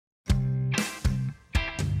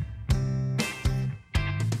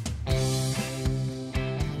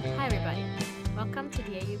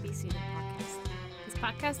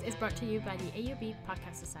podcast is brought to you by the AUB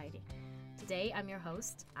Podcast Society. Today, I'm your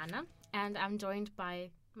host, Anna, and I'm joined by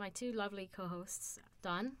my two lovely co-hosts,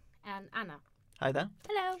 Don and Anna. Hi there.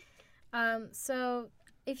 Hello. So,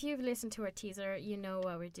 if you've listened to our teaser, you know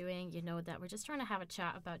what we're doing. You know that we're just trying to have a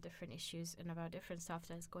chat about different issues and about different stuff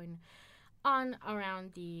that's going on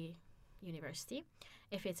around the university.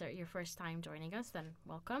 If it's your first time joining us, then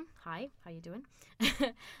welcome. Hi, how you doing?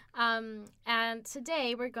 And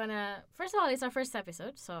today we're gonna, first of all, it's our first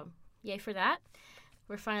episode, so yay for that.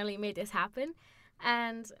 We finally made this happen.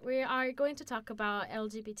 And we are going to talk about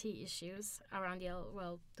LGBT issues around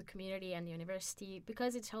the community and the university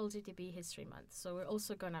because it's LGBT History Month. So we're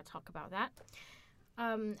also going to talk about that.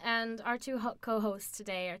 And our two co-hosts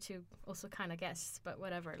today are two also kind of guests, but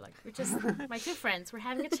whatever. Like, we're just my two friends. We're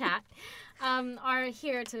having a chat. Are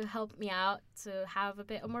here to help me out to have a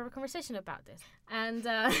bit more of a conversation about this. And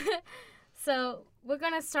so we're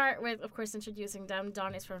going to start with, of course, introducing them.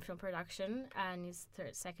 Don is from film production, and he's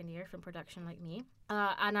second year film production like me.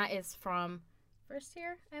 Anna is from first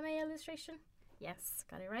year MA illustration. Yes,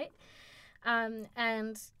 got it right.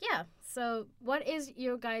 And yeah, so what is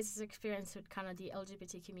your guys' experience with kind of the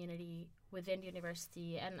LGBT community within the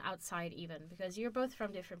university and outside even? Because you're both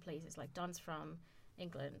from different places. Like Don's from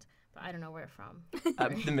England, but I don't know where from.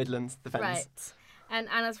 The Midlands, the Fens. Right. And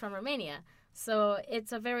Anna's from Romania. So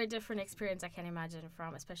it's a very different experience I can imagine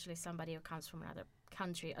from, especially somebody who comes from another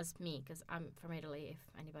country as me, because I'm from Italy,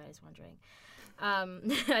 if anybody's wondering.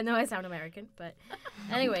 I know I sound American, but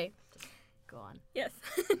anyway, go on. Yes.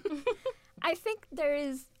 I think there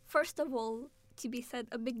is, first of all, to be said,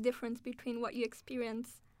 a big difference between what you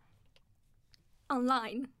experience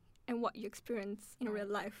online and what you experience in real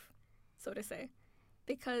life, so to say.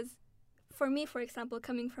 Because for me, for example,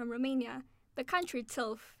 coming from Romania, the country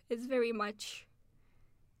itself is very much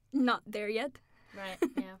not there yet. Right,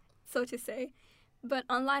 yeah. So to say. But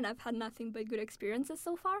online, I've had nothing but good experiences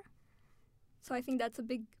so far. So I think that's a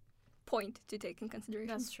big point to take in consideration.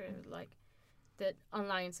 That's true. Like, the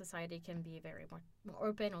online society can be very more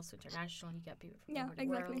open, also international. You get people from all over the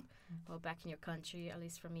world. Well, back in your country, at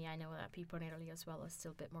least for me, I know that people in Italy as well are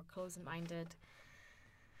still a bit more closed-minded.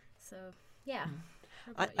 So, yeah.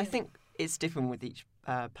 I think it's different with each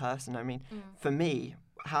person. I mean, for me,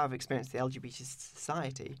 how I've experienced the LGBT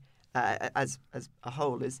society as a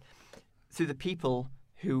whole is through the people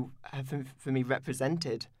who have, for me,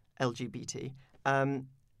 represented LGBT.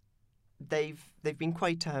 They've been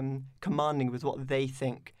quite commanding with what they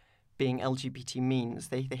think being LGBT means.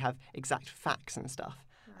 They have exact facts and stuff.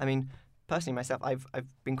 Right. I mean, personally myself, I've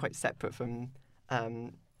been quite separate from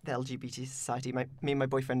the LGBT society. Me and my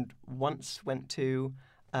boyfriend once went to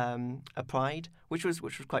a Pride, which was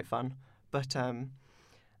quite fun. But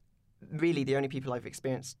really, the only people I've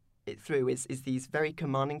experienced it through is these very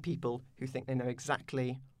commanding people who think they know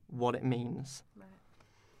exactly what it means. Right.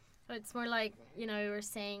 So it's more like, you know, you were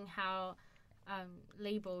saying how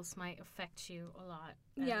labels might affect you a lot.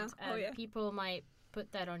 And, people might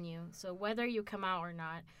put that on you. So whether you come out or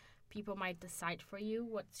not, people might decide for you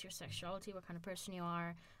what's your sexuality, what kind of person you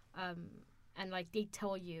are, and like they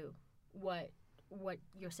tell you what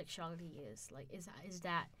your sexuality is. Like, is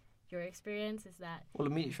that your experience? Is that... Well,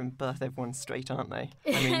 immediately from birth, everyone's straight, aren't they?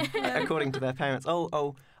 I mean, according to their parents.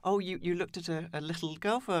 You looked at a little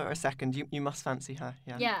girl for a second. You must fancy her.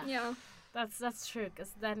 Yeah. That's true.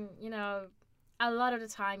 Because then, you know, a lot of the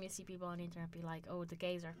time you see people on the internet be like, oh, the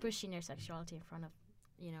gays are pushing their sexuality in front of,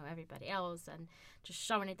 you know, everybody else and just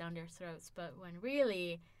shoving it down their throats. But when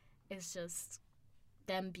really it's just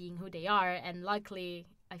them being who they are. And luckily,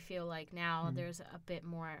 I feel like now there's a bit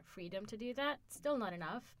more freedom to do that. Still not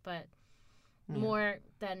enough, but more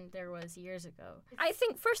than there was years ago. I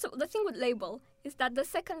think, first of all, the thing with label is that the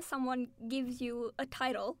second someone gives you a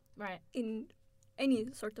title, right, in any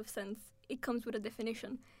sort of sense, it comes with a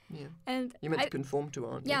definition. Yeah. And you're meant to conform to,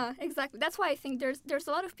 aren't you? Yeah, exactly. That's why I think there's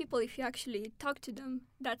a lot of people, if you actually talk to them,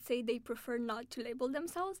 that say they prefer not to label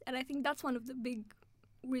themselves. And I think that's one of the big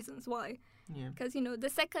reasons why. Yeah. Because, you know, the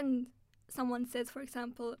second someone says, for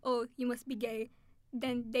example, oh, you must be gay,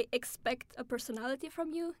 then they expect a personality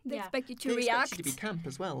from you. They expect you to react. They expect you to be camp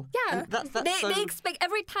as well. Yeah. They expect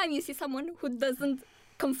every time you see someone who doesn't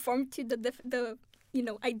conform to the you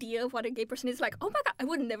know, idea of what a gay person is, like, oh my God, I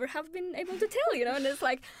would never have been able to tell, you know? And it's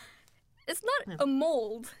like, it's not a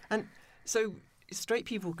mold. And so straight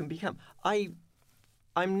people can be camp.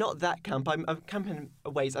 I'm not that camp. I'm camp in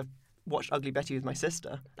ways. I've watched Ugly Betty with my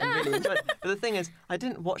sister and really enjoyed it. But the thing is, I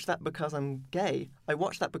didn't watch that because I'm gay. I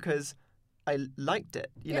watched that because I liked it.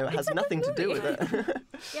 You know, it has nothing to do with it.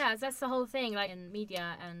 Yeah, that's the whole thing. Like in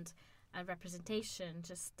media and representation,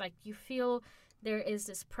 just like you feel there is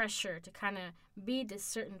this pressure to kind of be this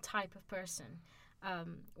certain type of person,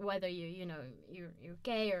 whether you're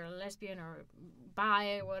gay or lesbian or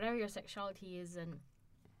bi or whatever your sexuality is, and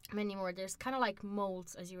many more. There's kind of like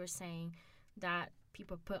molds, as you were saying, that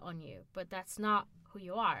people put on you, but that's not who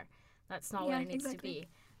you are. That's not what it needs to be,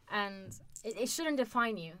 and it shouldn't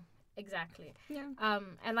define you. Exactly. Yeah.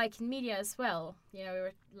 And like in media as well, we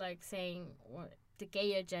were like saying the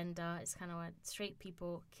gay agenda is kind of what straight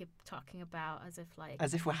people keep talking about, as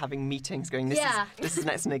if we're having meetings going, this is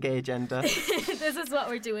next on the gay agenda. This is what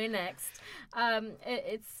we're doing next.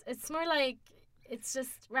 It's more like it's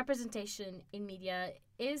just representation in media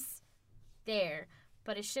is there,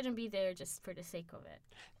 but it shouldn't be there just for the sake of it.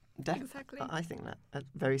 Exactly. I think that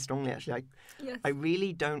very strongly, actually. Yes. I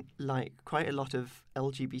really don't like quite a lot of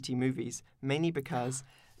LGBT movies, mainly because...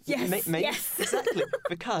 Yes, yes. Exactly,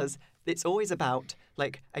 because it's always about,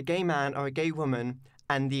 like, a gay man or a gay woman,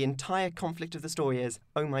 and the entire conflict of the story is,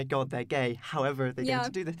 oh my God, they're gay, however are they going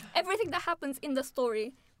to do this? Everything that happens in the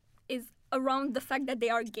story is around the fact that they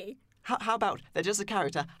are gay. How about they're just a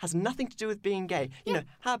character, has nothing to do with being gay? You know,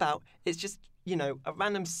 how about it's just... a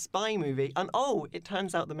random spy movie, and it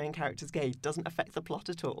turns out the main character's gay. Doesn't affect the plot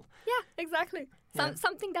at all. Yeah, exactly.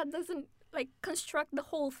 Something that doesn't, like, construct the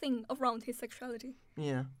whole thing around his sexuality.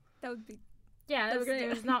 Yeah. That would be... Yeah,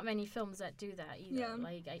 there's not many films that do that either. Yeah.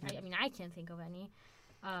 Like, I mean, I can't think of any.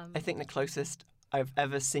 I think the closest I've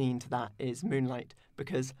ever seen to that is Moonlight,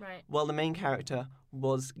 because while the main character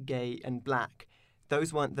was gay and black,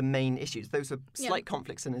 those weren't the main issues. Those were slight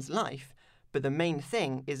conflicts in his life, but the main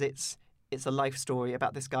thing is it's a life story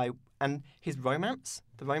about this guy, and his romance,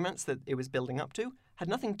 the romance that it was building up to, had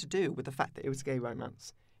nothing to do with the fact that it was gay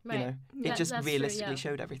romance. Right. It just realistically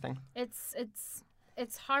showed everything.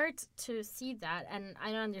 It's hard to see that, and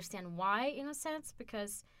I don't understand why, in a sense,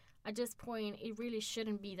 because at this point, it really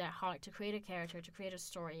shouldn't be that hard to create a character, to create a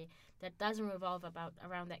story that doesn't revolve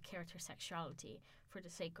around that character's sexuality for the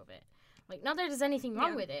sake of it. Like, not that there's anything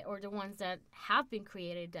wrong with it, or the ones that have been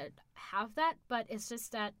created that have that, but it's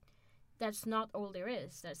just that that's not all there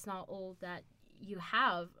is. That's not all that you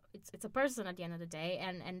have. It's a person at the end of the day,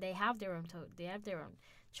 and they have their own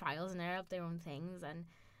trials, and they have their own things, and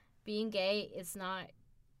being gay is not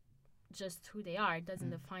just who they are. It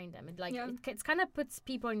doesn't define them. It kind of puts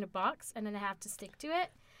people in the box, and then they have to stick to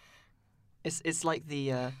it. It's like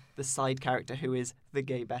the side character who is the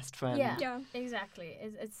gay best friend. Yeah. Exactly.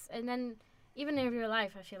 It's and then even in real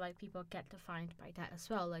life, I feel like people get defined by that as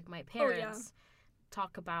well. Like my parents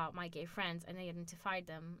talk about my gay friends, and they identify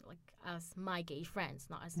them like as my gay friends,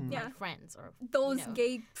 not as my friends or those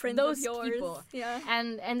gay friends those of yours. People. Yeah.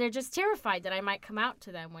 And they're just terrified that I might come out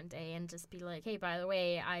to them one day and just be like, hey, by the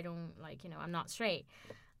way, I don't I'm not straight.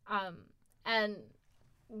 And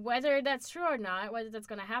whether that's true or not, whether that's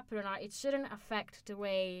going to happen or not, it shouldn't affect the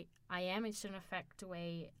way I am. It shouldn't affect the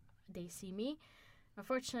way they see me.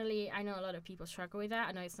 Unfortunately, I know a lot of people struggle with that.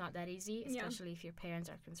 I know it's not that easy, especially if your parents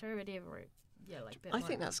are conservative or I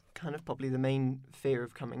think that's kind of probably the main fear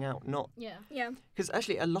of coming out, not... Yeah. Because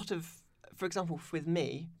actually a lot of, for example, with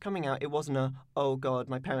me, coming out, it wasn't oh God,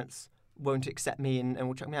 my parents won't accept me and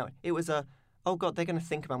will chuck me out. It was oh God, they're going to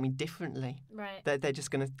think about me differently. Right. They're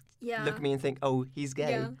just going to look at me and think, oh, he's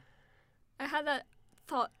gay. Yeah. I had that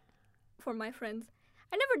thought for my friends.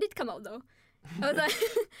 I never did come out, though. I was like,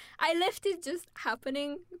 I left it just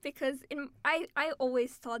happening because I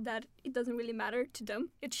always thought that it doesn't really matter to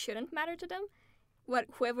them. It shouldn't matter to them.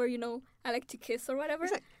 Whoever, I like to kiss or whatever.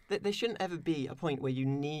 Exactly. There shouldn't ever be a point where you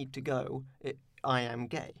need to go, I am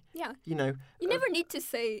gay. Yeah. You never need to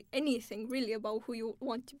say anything really about who you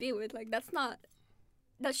want to be with. Like,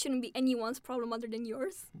 that shouldn't be anyone's problem other than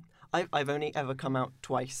yours. I've only ever come out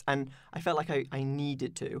twice, and I felt like I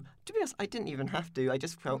needed to. To be honest, I didn't even have to. I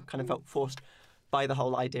just felt forced by the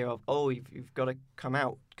whole idea of, you've got to come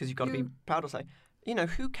out because you've got to be proud of something.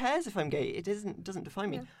 Who cares if I'm gay? It doesn't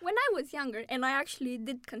define me. Yeah. When I was younger, and I actually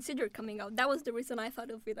did consider coming out, that was the reason I thought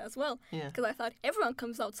of it as well. Yeah. Because I thought everyone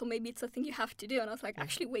comes out, so maybe it's a thing you have to do. And I was like,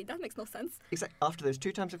 actually, wait, that makes no sense. Exactly. After those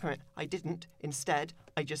 2 times of coming out, I didn't. Instead,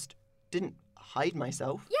 I just didn't hide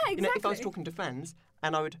myself. Yeah, exactly. If I was talking to friends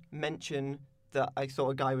and I would mention that I thought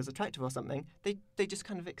a guy was attractive or something, they just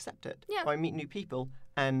kind of accept it. Yeah. Or I meet new people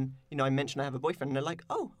and, I mention I have a boyfriend and they're like,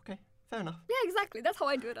 oh, okay, fair enough. Yeah, exactly. That's how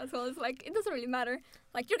I do it as well. It's like, it doesn't really matter.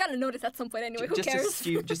 Like, you're going to notice at some point anyway. Who cares?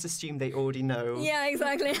 Just assume they already know. Yeah,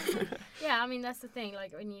 exactly. Yeah, I mean, that's the thing.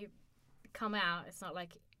 Like, when you come out, it's not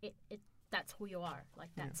like it that's who you are. Like,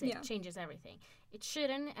 that's it. It changes everything. It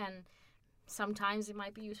shouldn't, and sometimes it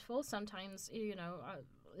might be useful. Sometimes,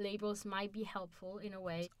 labels might be helpful in a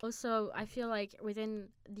way. Also, I feel like within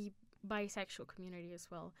the bisexual community as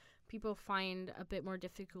well, people find a bit more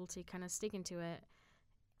difficulty kind of sticking to it.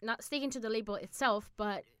 Not sticking to the label itself,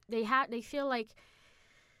 but they feel like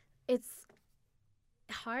it's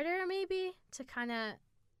harder maybe to kind of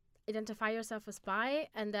identify yourself as bi,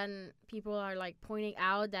 and then people are like pointing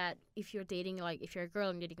out that if you're dating, like if you're a girl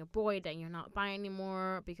and dating a boy, then you're not bi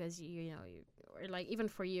anymore because you or like even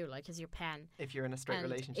for you, like as you're pan. If you're in a straight And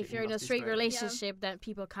relationship, if you're you in a must be straight relationship, then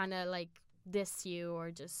people kind of like diss you or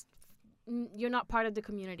just you're not part of the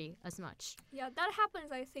community as much. Yeah, that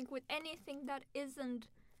happens, I think, with anything that isn't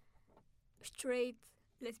straight,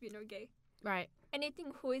 lesbian, or gay. Right.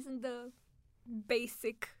 Anything who isn't the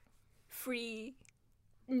basic, free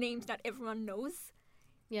names that everyone knows.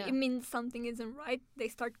 Yeah. It means something isn't right. They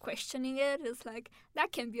start questioning it. It's like,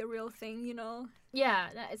 that can be a real thing, you know? Yeah,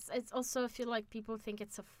 it's also, I feel like people think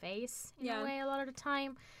it's a phase in Yeah. a way a lot of the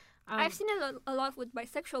time. I've seen it a lot with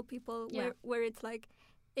bisexual people Yeah. where it's like,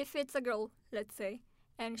 if it's a girl, let's say,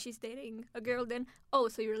 and she's dating a girl, then, oh,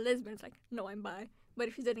 so you're a lesbian. It's like, no, I'm bi. But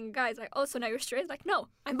if you're dating a guy, it's like, oh, so now you're straight. It's like, no,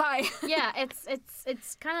 I'm bi. Yeah,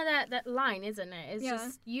 it's kind of that line, isn't it? It's Yeah.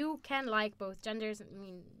 just you can like both genders. I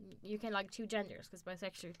mean, you can like two genders because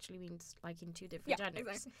bisexual actually means liking two different Yeah, genders.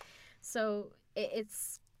 exactly. So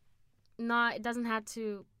it's not. It doesn't have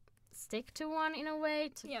to stick to one in a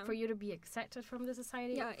way Yeah. for you to be accepted from the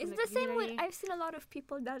society. Yeah, from it's the same with, community. I've seen a lot of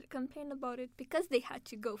people that complain about it because they had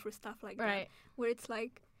to go through stuff like that. Right. Where it's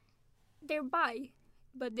like, they're bi,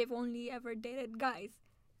 but they've only ever dated guys.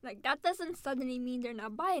 Like, that doesn't suddenly mean they're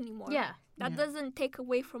not bi anymore. Yeah. That Yeah. doesn't take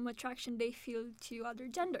away from attraction they feel to other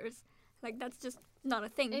genders. Like, that's just not a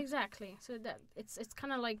thing. Exactly. So that it's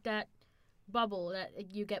kind of like that bubble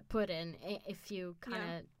that you get put in if you kind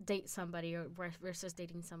of date somebody or versus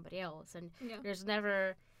dating somebody else, and Yeah. there's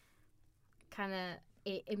never kind of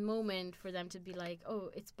a moment for them to be like, oh,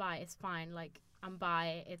 it's bi, it's fine, like I'm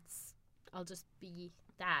bi, I'll just be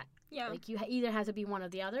that. Yeah. Like you either have to be one or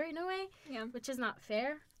the other in a way, Yeah. which is not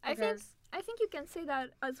fair. I think because- I think you can say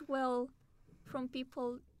that as well from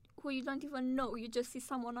people who you don't even know. You just see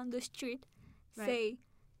someone on the street, Right. say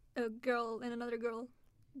a girl and another girl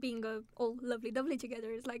being all lovely-dovely together.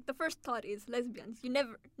 It's like the first thought is lesbians.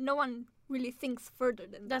 No one really thinks further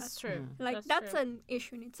than that's that. true. Like that's true. an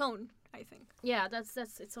issue in its own, I think. Yeah, that's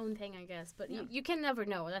its own thing, I guess. But Yeah. you can never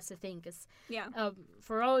know. That's the thing, because Yeah.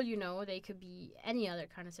 for all you know, they could be any other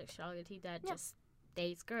kind of sexuality that Yeah. just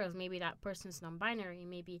dates girls. Maybe that person's non-binary.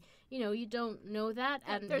 Maybe you don't know that.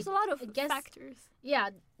 Yeah, And there's it- a lot of I guess- factors.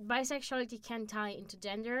 yeah, bisexuality can tie into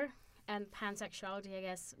gender, and pansexuality, I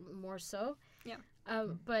guess, more so. Yeah.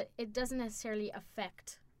 But it doesn't necessarily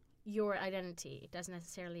affect your identity. It doesn't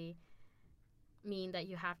necessarily mean that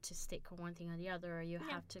you have to stick with one thing or the other, or you Yeah.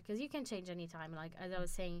 have to, because you can change anytime. Like as I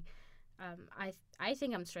was saying, I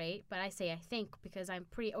think I'm straight, but I say I think because I'm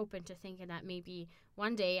pretty open to thinking that maybe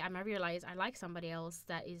one day I might realize I like somebody else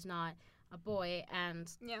that is not a boy,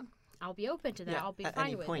 and Yeah. I'll be open to that. I'll be at fine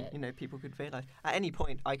any with point, it. people could realize. At any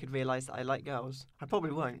point, I could realize that I like girls. I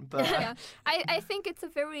probably won't, but Yeah. I think it's a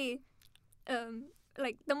very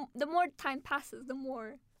like the more time passes, the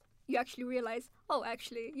more you actually realize, oh,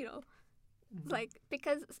 actually, like,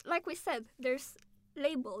 because like we said, there's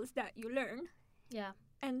labels that you learn, Yeah.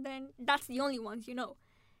 and then that's the only ones you know.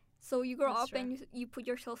 So you grow That's up and you put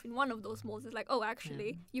yourself in one of those molds. It's like, oh,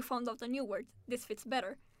 actually, you found out a new word. This fits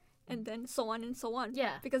better. And then so on and so on.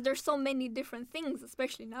 Yeah. Because there's so many different things,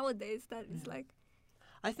 especially nowadays, that it's like,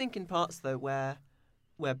 I think in parts though where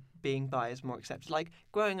being bi is more accepted. Like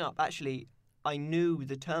growing up, actually, I knew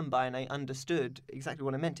the term bi and I understood exactly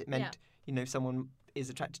what it meant. It meant someone is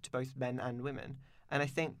attracted to both men and women, and I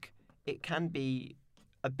think it can be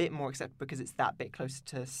a bit more accepted because it's that bit closer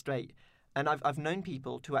to straight. And I've known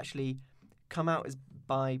people to actually come out as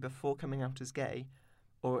bi before coming out as gay,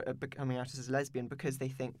 or coming out as lesbian, because they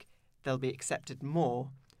think they'll be accepted more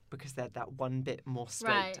because they're that one bit more straight.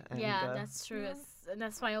 Right. And, Yeah, that's true. Yeah. And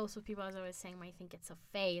that's why also people, as I was saying, might think it's a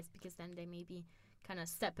phase, because then they maybe kind of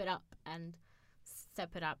step it up,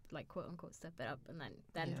 like quote unquote step it up, and then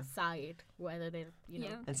Yeah. decide whether they,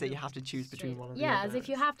 Yeah. And so you have to choose between one or the Yeah, other. as if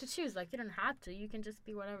you have to choose. Like you don't have to. You can just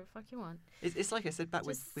be whatever the fuck you want. It's like I said back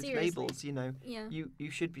with Just seriously. labels, yeah.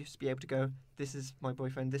 you should just be able to go, this is my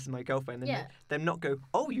boyfriend, this is my girlfriend, and Yeah. them not go,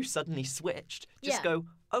 oh, you suddenly switched. Just Yeah. go,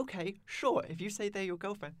 okay, sure, if you say they're your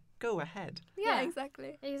girlfriend, go ahead. Yeah, Yeah.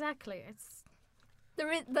 exactly. Exactly. It's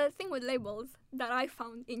The thing with labels that I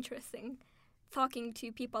found interesting, talking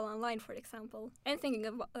to people online, for example, and thinking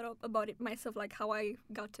about it myself, like how I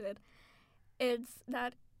got to it, is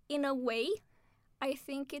that in a way, I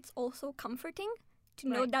think it's also comforting to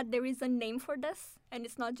know Right. that there is a name for this, and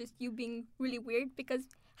it's not just you being really weird, because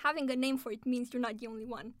having a name for it means you're not the only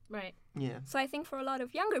one. Right. Yeah. So I think for a lot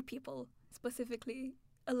of younger people, specifically,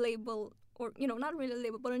 a label, or, you know, not really a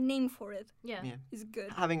label, but a name for it Yeah. Yeah. is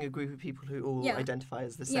good. Having a group of people who all Yeah. identify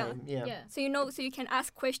as the Yeah. same. Yeah. Yeah. So you know, so you can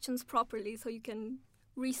ask questions properly, so you can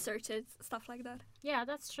research it, stuff like that. Yeah,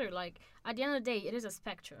 that's true. Like, at the end of the day, it is a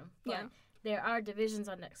spectrum. But Yeah. there are divisions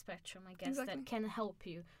on that spectrum, I guess, Exactly. that can help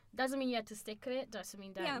you. Doesn't mean you have to stick to it. Doesn't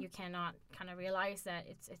mean that Yeah. you cannot kind of realize that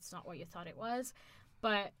it's not what you thought it was.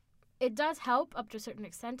 But it does help up to a certain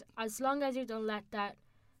extent, as long as you don't let that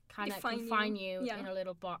kind of Define you. confine you Yeah. in a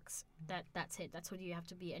little box. That's it. That's what you have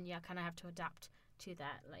to be, and you kind of have to adapt to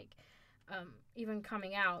that. Like, even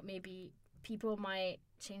coming out, maybe people might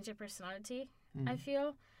change their personality. I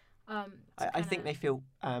feel. To I think kinda- they feel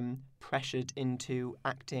pressured into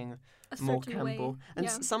acting A more certain way. campbell. And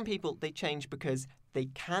Yeah. some people, they change because they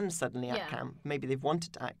can suddenly act Yeah. camp. Maybe they've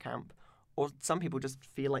wanted to act camp. Or some people just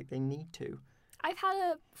feel like they need to. I've had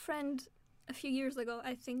a friend a few years ago,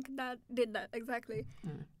 I think, that did that exactly.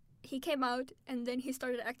 Mm. He came out and then he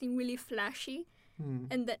started acting really flashy,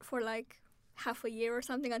 and that for like half a year or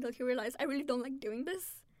something, until he realized, I really don't like doing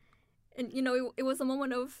this. And you know, it was a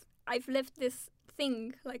moment of, I've left this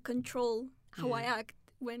thing, like, control how I Yeah. act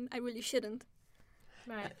when I really shouldn't.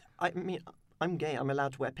 Right. I mean, I'm gay. I'm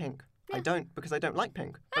allowed to wear pink. I Yeah. don't because I don't like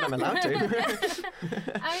pink, but I'm allowed to.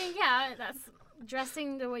 I mean, yeah, that's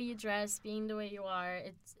dressing the way you dress, being the way you are.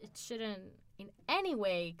 It shouldn't in any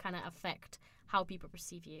way kind of affect how people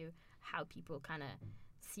perceive you, how people kind of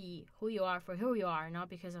see who you are for who you are, not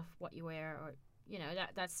because of what you wear, or you know,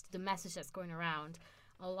 that's the message that's going around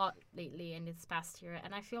a lot lately in this past year,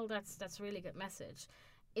 and I feel that's a really good message.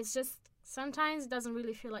 It's just sometimes it doesn't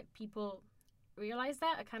really feel like people realize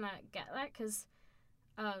that. I kind of get that because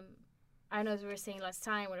I know, as we were saying last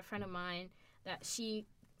time with a friend of mine, that she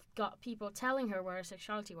got people telling her where her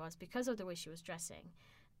sexuality was because of the way she was dressing,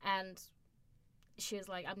 and she was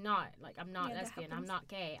like, I'm not Yeah, that lesbian, I'm happens. not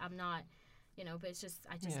gay, I'm not, you know, but it's just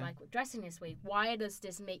I just Yeah. like dressing this way. Why does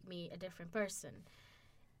this make me a different person?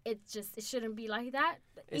 It shouldn't be like that.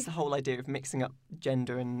 It's the whole idea of mixing up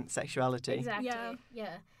gender and sexuality. Exactly. Yeah.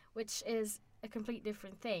 Yeah. Which is a complete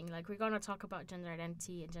different thing. Like, we're going to talk about gender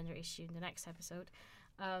identity and gender issue in the next episode.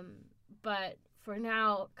 But for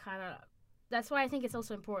now, kind of, that's why I think it's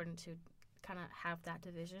also important to kind of have that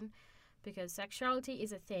division, because sexuality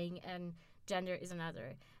is a thing and gender is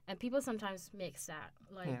another. And people sometimes mix that.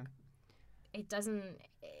 Like, Yeah. it doesn't.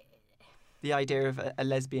 The idea of a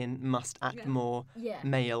lesbian must act Yeah. more Yeah.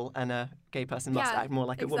 male and a gay person must Yeah, act more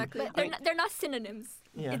like Exactly. a woman. They're not synonyms.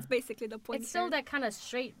 Yeah. It's basically the point. It's still here. that kind of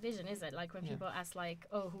straight vision, is it? Like when Yeah. people ask, like,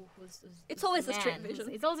 "Oh, who's It's who's always the a straight man? Who's-"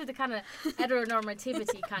 vision. It's also the kind of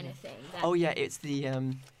heteronormativity kind of thing. That Oh yeah, it's the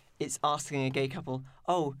it's asking a gay couple,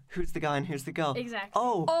 oh, who's the guy and who's the girl? Exactly.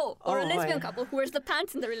 Oh, or a oh, lesbian I- couple who wears the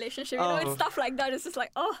pants in the relationship. You know, Oh. it's stuff like that. It's just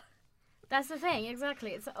like, oh, That's the thing.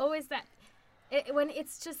 Exactly. It's always that. When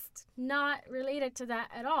it's just not related to that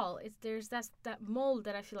at all. There's that mold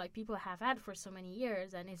that I feel like people have had for so many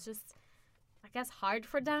years, and it's just, I guess, hard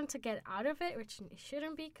for them to get out of it, which it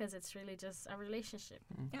shouldn't be, because it's really just a relationship.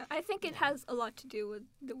 yeah. I think it has a lot to do with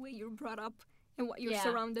the way you're brought up and what you're Yeah,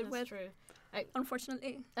 surrounded that's with. True.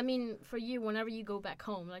 Unfortunately, I mean, for you, whenever you go back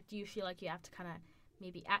home, like, do you feel like you have to kind of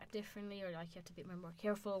maybe act differently, or like you have to be more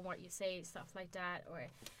careful in what you say, stuff like that, or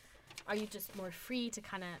are you just more free to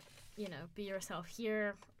kind of, you know, be yourself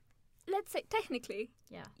here? let's say technically,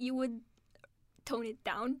 Yeah. you would tone it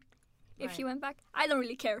down if Right. you went back. I don't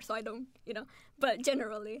really care, so I don't, But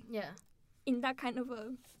generally, Yeah. in that kind of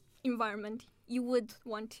a environment, you would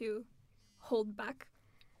want to hold back.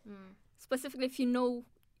 Mm. Specifically, if you know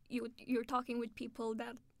you're talking with people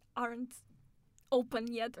that aren't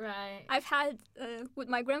open yet. Right. I've had with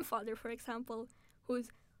my grandfather, for example, who's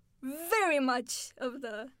very much of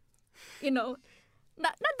the,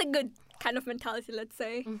 not the good kind of mentality, let's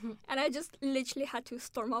say. Mhm. And I just literally had to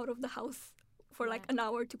storm out of the house for like Right. an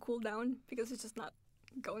hour to cool down because it's just not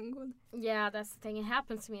going good. Yeah, that's the thing. It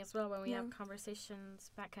happens to me as well when we Yeah. have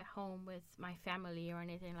conversations back at home with my family or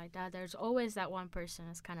anything like that. There's always that one person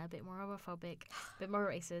that's kind of a bit more homophobic, a bit more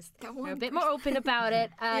racist, That or a one bit more open about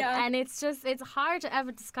it. Yeah. And it's hard to have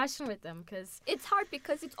a discussion with them because, It's hard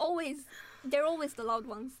because they're always the loud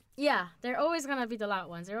ones. yeah, they're always going to be the loud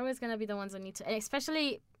ones. They're always going to be the ones that need to, and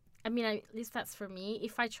especially, I mean, at least that's for me,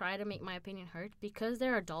 if I try to make my opinion heard, because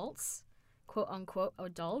they're adults, quote unquote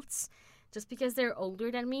adults, just because they're older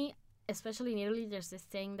than me, especially in Italy, there's this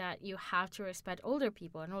thing that you have to respect older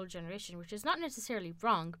people, an older generation, which is not necessarily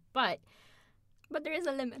wrong, but But there is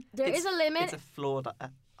a limit. there is a limit. It's a flawed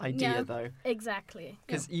idea, Yeah. though. Exactly.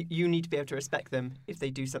 Because you need to be able to respect them if they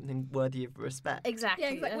do something worthy of respect. Exactly.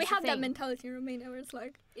 Yeah, exactly. We That's the have that thing. mentality in Romania where it's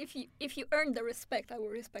like, if you earn the respect, I will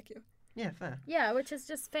respect you. Yeah, fair. Yeah, which is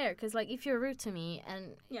just fair because like if you're rude to me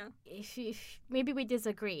and Yeah. if maybe we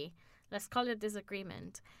disagree, let's call it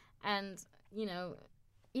disagreement, and you know,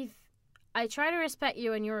 if I try to respect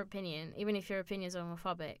you and your opinion, even if your opinion is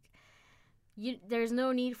homophobic, there's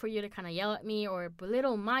no need for you to kind of yell at me or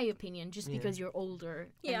belittle my opinion just Yeah. because you're older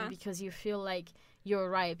Yeah. and because you feel like you're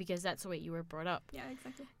right because that's the way you were brought up. Yeah,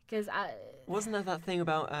 exactly. Because I Wasn't there that thing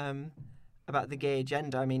about the gay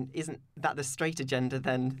agenda? I mean, isn't that the straight agenda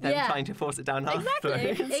then? Them Yeah. trying to force it down our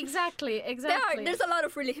Exactly. throats? exactly. There's a lot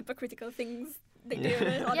of really hypocritical things they do. Yeah.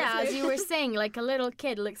 Honestly. Yeah, as you were saying, like a little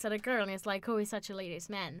kid looks at a girl and it's like, oh, he's such a ladies'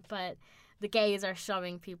 man. But the gays are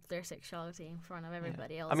shoving people their sexuality in front of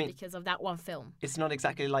everybody else I mean- because of that one film. It's not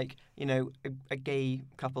exactly like, you know, a gay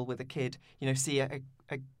couple with a kid, you know, see a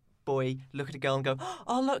boy look at a girl and go,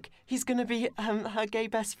 oh, look, he's going to be her gay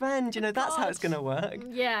best friend. You know, that's how it's going to work.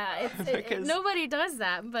 Yeah, Because- nobody does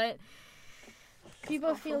that, but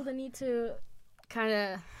people feel the need to kind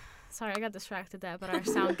of. Sorry, I got distracted there, but our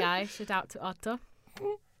sound guy, shout out to Otto.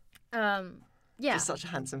 Yeah, Just such a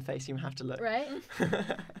handsome face, you have to look. right.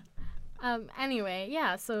 Anyway,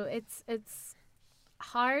 yeah, so it's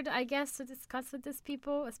hard, I guess, to discuss with these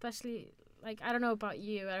people, especially like I don't know about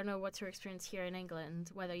you. I don't know what's your experience here in England.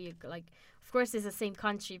 Whether you like, of course, it's the same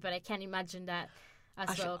country, but I can't imagine that as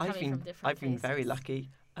Actually, well coming from different I've been very places. lucky.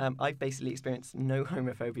 I've basically experienced no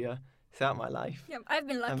homophobia throughout my life. Yeah, I've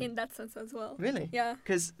been lucky in that sense as well. Really? Yeah.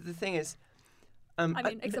 Because the thing is, I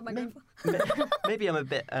mean, except my grandpa. maybe I'm a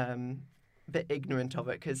bit ignorant of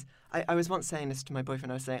it, because I was once saying this to my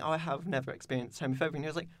boyfriend. I was saying, oh, I have never experienced homophobia. And he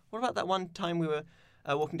was like, what about that one time we were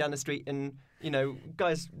walking down the street and, you know,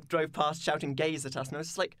 guys drove past shouting gays at us? And I was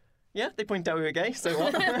just like, yeah, they pointed out we were gay, so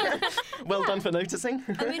what? Well done for noticing.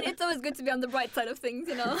 I mean, it's always good to be on the bright side of things,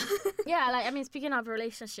 you know? Yeah, like I mean, speaking of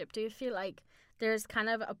relationship, do you feel like there's kind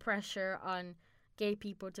of a pressure on gay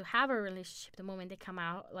people to have a relationship the moment they come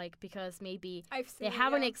out, like because maybe I've they seen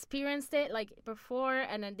haven't yeah. experienced it like before,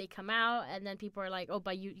 and then they come out, and then people are like, oh,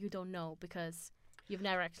 but you don't know because you've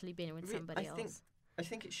never actually been with somebody else. I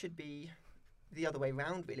think it should be the other way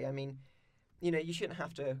round, really. I mean, you know, you shouldn't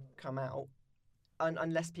have to come out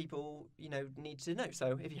unless people, you know, need to know.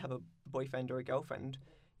 So if you have a boyfriend or a girlfriend,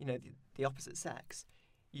 you know, the opposite sex,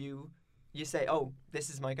 you say, oh, this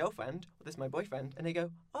is my girlfriend, or this is my boyfriend, and they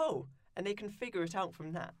go, oh, and they can figure it out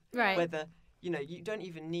from that. Right. Whether, you know, you don't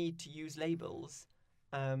even need to use labels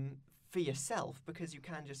for yourself, because you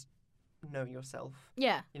can just know yourself.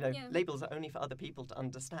 Yeah, You know, Yeah. labels are only for other people to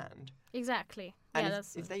understand. exactly. And Yeah,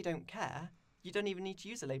 if they don't care, you don't even need to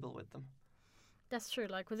use a label with them. that's true.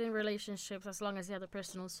 Like within relationships, as long as the other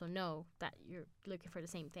person also know that you're looking for the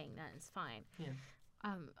same thing, then it's fine. Yeah.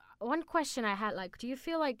 One question I had, like, do you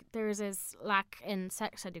feel like there's this lack in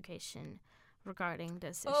sex education regarding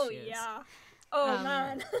this Oh, issues? yeah. Oh, Um,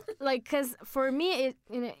 man. Like, because for me,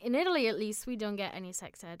 in Italy at least, we don't get any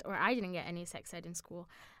sex ed, or I didn't get any sex ed in school.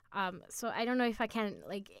 So I don't know if I can,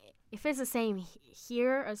 like, if it's the same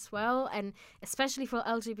here as well, and especially for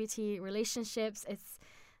LGBT relationships, it's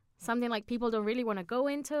something like people don't really want to go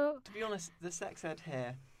into. To be honest, the sex ed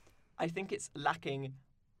here, I think it's lacking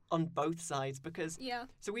on both sides, because Yeah.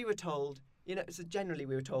 so we were told, you know, so generally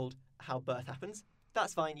we were told how birth happens.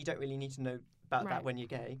 That's fine. You don't really need to know about Right. that when you're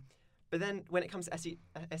gay. But then when it comes to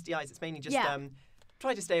STIs, it's mainly just Yeah.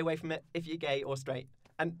 try to stay away from it if you're gay or straight.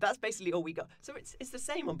 And that's basically all we got. So it's the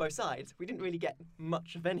same on both sides. We didn't really get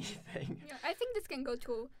much of anything. Yeah, I think this can go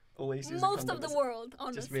to Always use a most condom of the is world,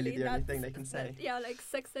 honestly. just really the only That's- thing they can say. Yeah, like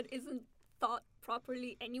sex ed isn't taught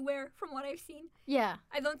properly anywhere from what I've seen. Yeah.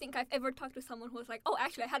 I don't think I've ever talked to someone who was like, oh,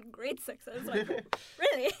 actually, I had great sex ed. It's like,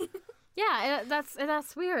 really? Yeah,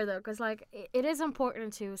 that's weird though, because like it is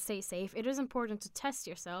important to stay safe. It is important to test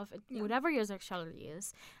yourself, Yeah. whatever your sexuality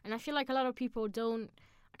is. And I feel like a lot of people are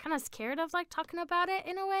kind of scared of like talking about it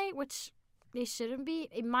in a way, which they shouldn't be.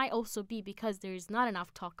 It might also be because there's not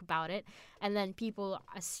enough talk about it, and then people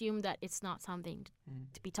assume that it's not something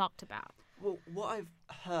to be talked about. Well, what I've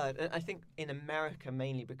heard, and I think in America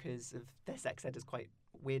mainly because of their sex ed is quite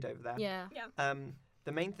weird over there. Yeah.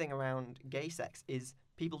 The main thing around gay sex is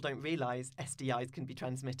people don't realise STIs can be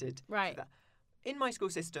transmitted. Right. In my school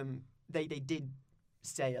system, they did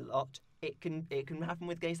say a lot. It can happen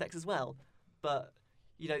with gay sex as well, but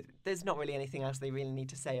you know, there's not really anything else they really need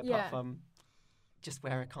to say apart Yeah. from just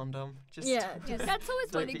wear a condom. Just, Yeah. Yeah, just that's always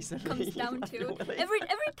what don't be it silly. comes down to. Really. Every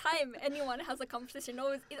time anyone has a conversation,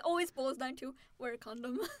 it always boils down to wear a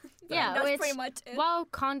condom. Yeah, that's which- pretty much it. While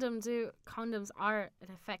condoms are an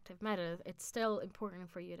effective method, it's still important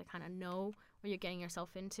for you to kind of know what you're getting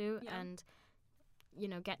yourself into Yeah. and,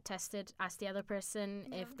 get tested. Ask the other person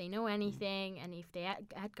Yeah. if they know anything and if they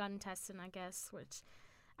had gotten tested, I guess, which,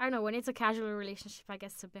 I don't know, when it's a casual relationship, I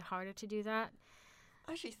guess it's a bit harder to do that.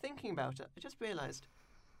 Actually, thinking about it, I just realised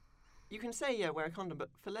you can say, yeah, wear a condom, but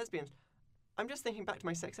for lesbians, I'm just thinking back to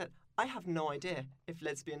my sex ed. I have no idea if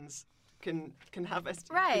lesbians can have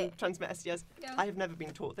Right. can transmit STIs. Yeah. I have never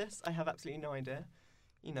been taught this. I have absolutely no idea.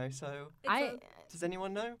 So It's does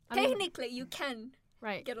anyone know? I mean, technically, you can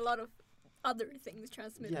right. get a lot of other things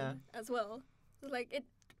transmitted Yeah. as well. Like it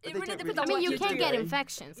But they really don't depends really- on I mean, what you you can do. get really.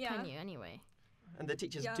 infections, Yeah. can you, anyway? And the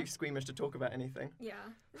teachers Yeah. are too squeamish to talk about anything. Yeah,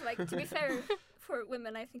 like to be fair, for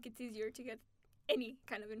women, I think it's easier to get any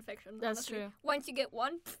kind of infection. That's honestly. true. Once you get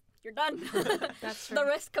one, you're done. That's true. The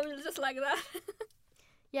rest comes just like that.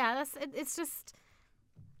 Yeah, it's just,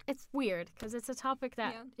 it's weird because it's a topic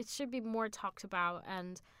that Yeah. it should be more talked about,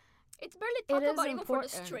 and It's barely It talked is about even for the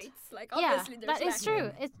important. straights. Like yeah, obviously there's that is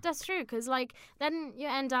lack. true. That's true because like then you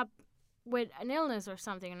end up with an illness or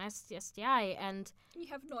something, an STI, and You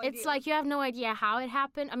have no idea. it's like you have no idea how it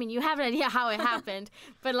happened. I mean, you have an idea how it happened,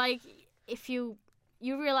 but like if you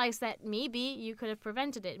realize that maybe you could have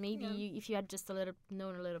prevented it, maybe Yeah. if you had just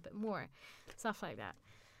known a little bit more, stuff like that.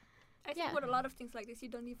 I think yeah. with a lot of things like this, you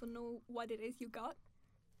don't even know what it is you got.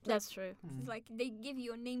 That's true. It's like they give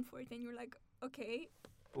you a name for it, and you're like, okay,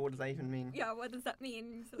 But what does that even mean? yeah, what does that mean?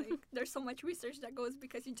 It's like there's so much research that goes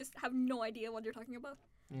because you just have no idea what you're talking about.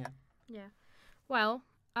 Yeah. Yeah. Well,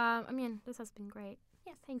 I mean, this has been great.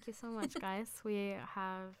 Yeah, thank you so much, guys. We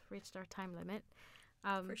have reached our time limit.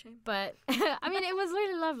 For shame. But I mean, it was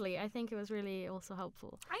really lovely. I think it was really also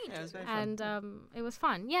helpful, I Yeah, it was enjoyed very it. fun. and it was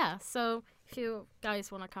fun. Yeah. So if you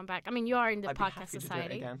guys want to come back, I mean, you are in the I'd be podcast happy to do it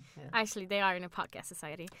society. again. Yeah. Actually, they are in a podcast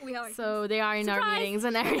society, We are. so they are in our Surprise! meetings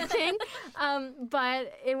and everything. But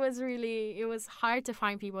it was hard to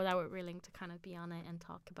find people that were willing to kind of be on it and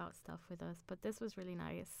talk about stuff with us. But this was really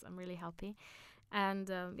nice. I'm really happy.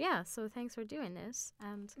 And yeah, so thanks for doing this.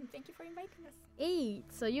 And And thank you for inviting us.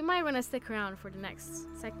 so you might want to stick around for the next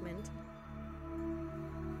segment.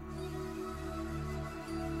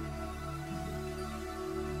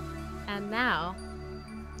 And now,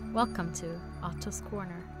 welcome to Otto's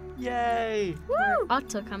Corner. Yay! Where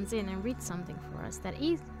Otto comes in and reads something for us that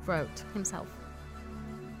he wrote himself.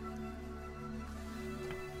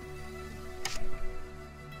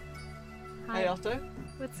 Hey Otto,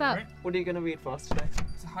 What's up? Right. what are you going to read for us today?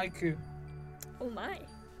 It's a haiku. Oh my.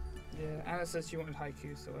 Yeah, Anna says she wanted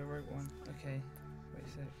haiku, so I wrote one. Okay, wait a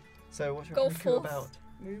sec. So what's your Go haiku forth. about?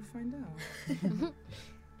 We'll find out.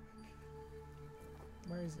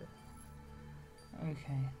 Where is it?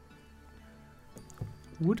 Okay.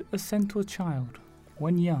 Would a centaur child,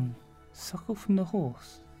 when young, suckle from the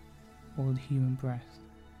horse or the human breast?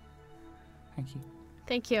 Thank you.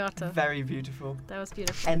 Thank you, Otto. Very beautiful. That was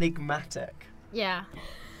beautiful. Enigmatic. Yeah.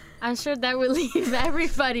 I'm sure that will leave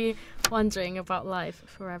everybody wondering about life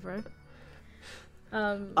forever.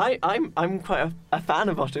 I'm quite a fan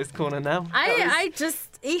of Otto's Corner now.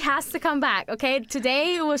 He has to come back, okay?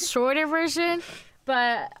 Today it was shorter version,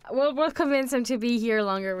 but we'll convince him to be here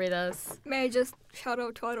longer with us. May I just shout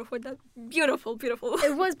out to Otto for that beautiful, beautiful.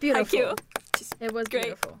 It was beautiful. Thank you. It was Great.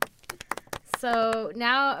 beautiful. So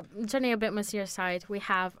now, turning a bit more serious side, we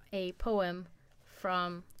have a poem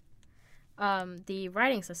from the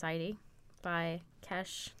Writing Society by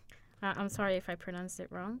Kesh. I'm sorry if I pronounced it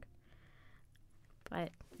wrong.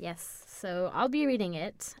 But yes, so I'll be reading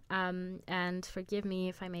it. And forgive me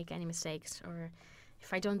if I make any mistakes or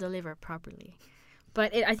if I don't deliver properly.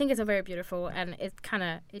 But I think it's a very beautiful, and it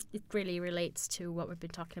really relates to what we've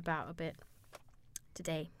been talking about a bit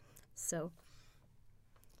today. So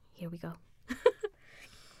here we go.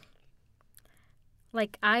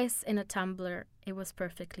 Like ice in a tumbler, it was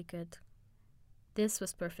perfectly good. This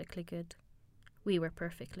was perfectly good. We were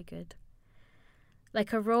perfectly good.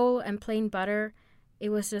 Like a roll and plain butter, it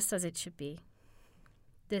was just as it should be.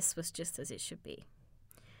 This was just as it should be.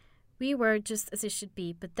 We were just as it should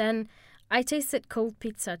be, but then I tasted cold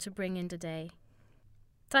pizza to bring in the day.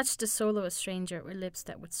 Touched the soul of a stranger with lips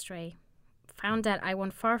that would stray. Found that I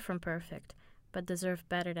went far from perfect, but deserved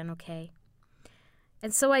better than okay.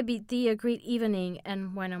 And so I beat thee a great evening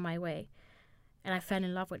and went on my way. And I fell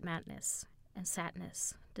in love with madness and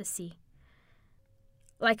sadness, the sea.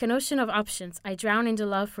 Like an ocean of options, I drown in the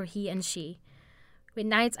love for he and she. With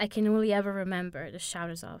nights I can only ever remember the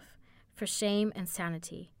shadows of, for shame and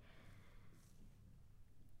sanity.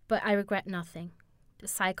 But I regret nothing. The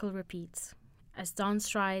cycle repeats as dawn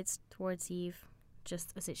strides towards eve,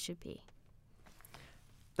 just as it should be.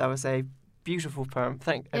 That was a beautiful poem.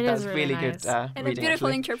 It That's is really really good nice. And reading, a beautiful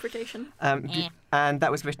actually. interpretation. And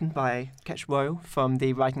that was written by Ketch Woe from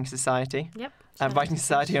the Writing Society. Yep. Writing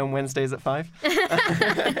Society on Wednesdays at 5.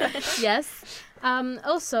 Yes.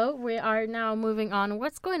 Also, we are now moving on.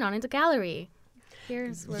 What's going on in the gallery?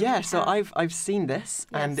 Here's where Yeah, we so have I've seen this,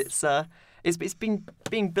 and Yes. it's been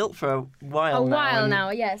being built for a while a now. while and now.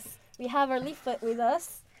 Yes, we have our leaflet with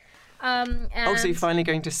us. And Also, you're finally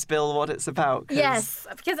going to spill what it's about. 'cause yes,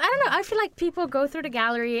 because I don't know. I feel like people go through the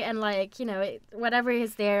gallery and whatever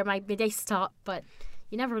is there, maybe they stop, but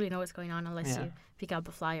you never really know what's going on unless Yeah. you pick up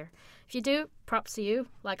the flyer. If you do, props to you.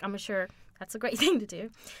 Like, I'm sure that's a great thing to do.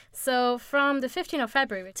 So from the 15th of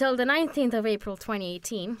February till the 19th of April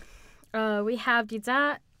 2018, we have the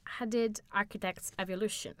Zaha Hadid Architects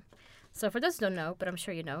Evolution. So for those who don't know, but I'm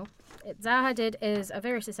sure you know, Zaha Hadid is a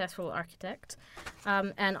very successful architect.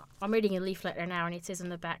 And I'm reading a leaflet right now, and it says in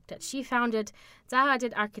the back that she founded Zaha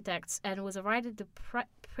Hadid Architects and was awarded the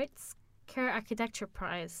Pritzker Architecture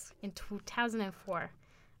Prize in 2004.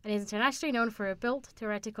 And is internationally known for her built,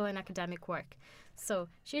 theoretical, and academic work. So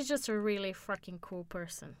she's just a really fucking cool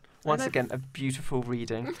person. Once again, a beautiful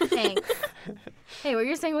reading. Thanks. Hey, what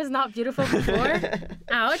you're saying was not beautiful before.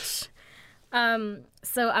 Ouch.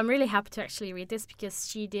 So I'm really happy to actually read this because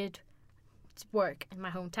she did work in my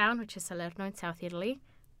hometown, which is Salerno in South Italy.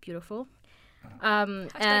 Beautiful.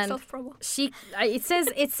 Hashtag And self-promo. it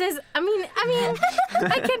says. I mean,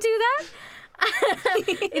 I can do that.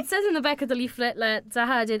 It says in the back of the leaflet that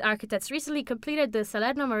Zaha Hadid Architects recently completed the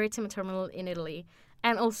Salerno Maritime Terminal in Italy.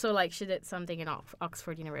 And also, she did something in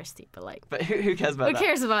Oxford University. But, But who cares about who that?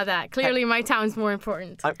 cares about that? Clearly, my town's more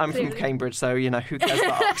important. I'm from Clearly. Cambridge, so, who cares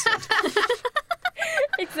about Oxford?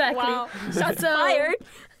 Exactly. Wow. Shots So- fired.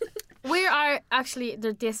 We are actually,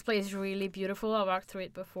 the display is really beautiful. I walked through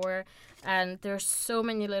it before, and there's so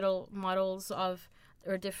many little models of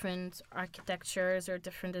or different architectures or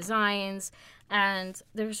different designs, and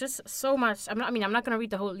there's just so much. I'm not going to read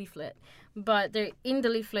the whole leaflet, but in the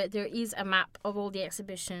leaflet there is a map of all the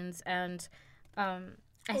exhibitions, and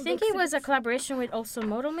I All the think it was a exhibits. collaboration with also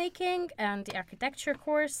model making and the architecture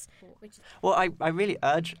course, which Well, I really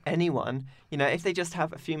urge anyone, if they just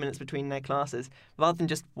have a few minutes between their classes, rather than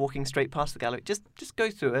just walking straight past the gallery, just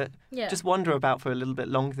go through it. yeah. Just wander about for a little bit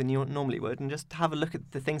longer than you normally would, and just have a look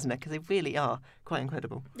at the things in there, because they really are quite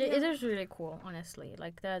incredible. It is really cool, honestly.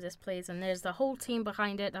 Like the displays, and there's the whole team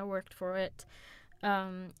behind it that worked for it.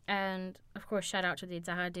 And of course, shout out to the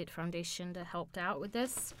Zaha Hadid Foundation that helped out with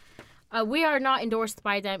this. We are not endorsed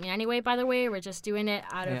by them in any way, by the way. We're just doing it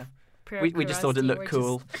out Yeah. of pure We just thought it curiosity. looked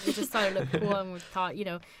cool. We just thought it looked cool, and we thought,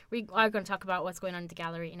 we are going to talk about what's going on in the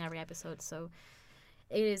gallery in every episode. So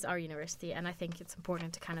it is our university, and I think it's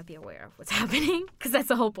important to kind of be aware of what's happening, because that's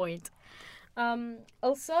the whole point.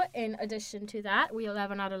 Also, in addition to that, we'll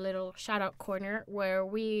have another little shout-out corner where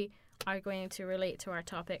we are going to relate to our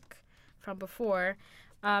topic from before.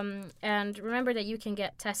 And remember that you can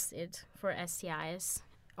get tested for STIs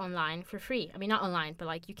online for free. I mean, not online, but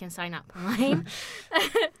you can sign up online.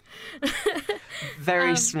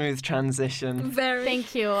 Very smooth transition. Very.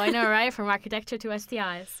 Thank you. I know, right? From architecture to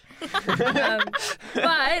STIs.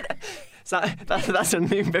 But So that's a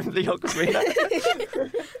new bibliography.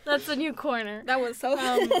 that's a new corner. That was so.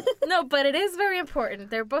 No, but it is very important.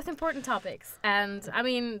 They're both important topics. And, I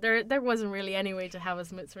mean, there wasn't really any way to have a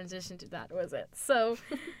smooth transition to that, was it? So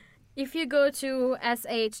if you go to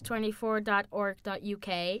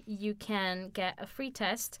sh24.org.uk, you can get a free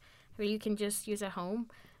test where you can just use at home.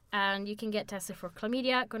 And you can get tested for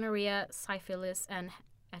chlamydia, gonorrhea, syphilis, and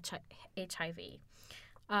HIV.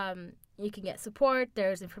 You can get support.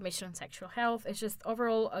 There's information on sexual health. It's just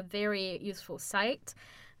overall a very useful site.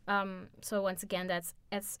 So once again, that's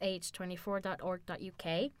sh24.org.uk.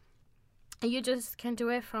 And you just can do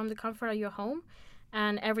it from the comfort of your home.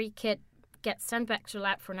 And every kit gets sent back to the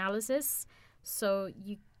lab for analysis. So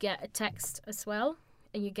you get a text as well.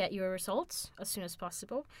 And you get your results as soon as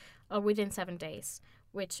possible, within 7 days,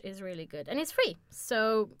 which is really good. And it's free.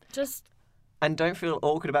 So just... And don't feel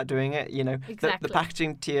awkward about doing it. Exactly. The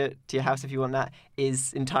packaging to your house, if you want that,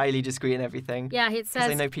 is entirely discreet and everything. Yeah, it Because I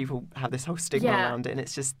says... know people have this whole stigma Yeah. around it, and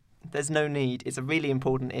it's just, there's no need. It's a really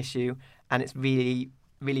important issue, and it's really,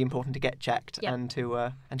 really important to get checked Yeah. and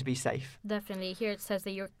to be safe. Definitely. Here it says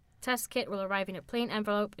that your test kit will arrive in a plain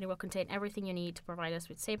envelope and it will contain everything you need to provide us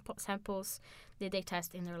with samples that they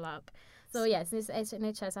test in their lab. So yes, this is an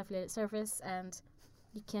NHS affiliated service, and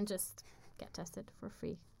you can just get tested for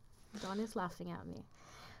free. Don is laughing at me.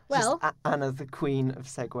 Well, Anna, the queen of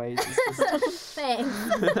segues. It's just-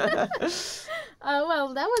 thanks.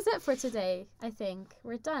 Well, that was it for today. I think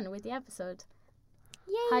we're done with the episode.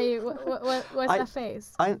 Yay! What's that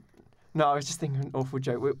face? No, I was just thinking an awful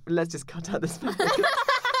joke. Let's just cut out this bit.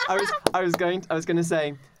 I was going to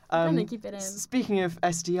say. I'm gonna keep it in. Speaking of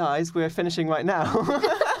STIs, we're finishing right now.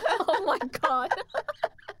 Oh my god.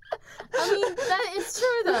 I mean, that is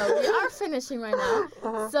true though. We are finishing right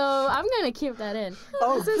now, so I'm gonna keep that in.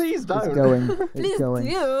 Oh, please don't. It's going. It's Please going.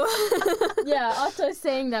 do. Yeah, Otto's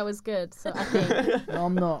saying that was good, so I think. No,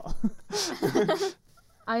 I'm not.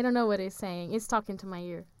 I don't know what he's saying. He's talking to my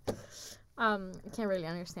ear. I can't really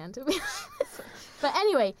understand to be honest. But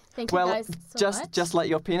anyway, thank you Well, guys so much. just like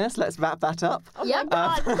your penis, let's wrap that up. Yep.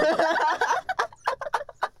 God.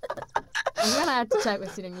 I'm gonna have to check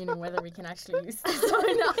with student union whether we can actually use this or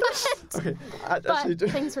not. Okay, But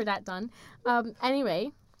thanks for that, done.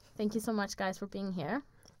 Anyway, thank you so much, guys, for being here.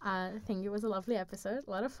 I think it was a lovely episode,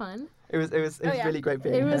 a lot of fun. It was yeah. really great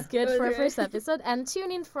being It here. was good It was for our great. first episode. And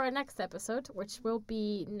tune in for our next episode, which will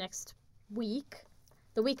be next week.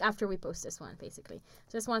 The week after we post this one, basically.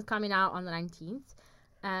 So this one's coming out on the 19th.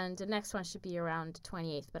 And the next one should be around the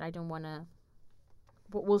 28th, but I don't want to...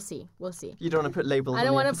 We'll see. We'll see. You don't want to put labels. I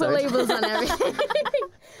don't want want to put labels on everything.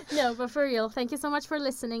 No, but for real, thank you so much for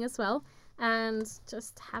listening as well. And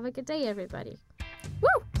just have a good day, everybody. Woo!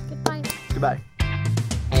 Goodbye. Goodbye.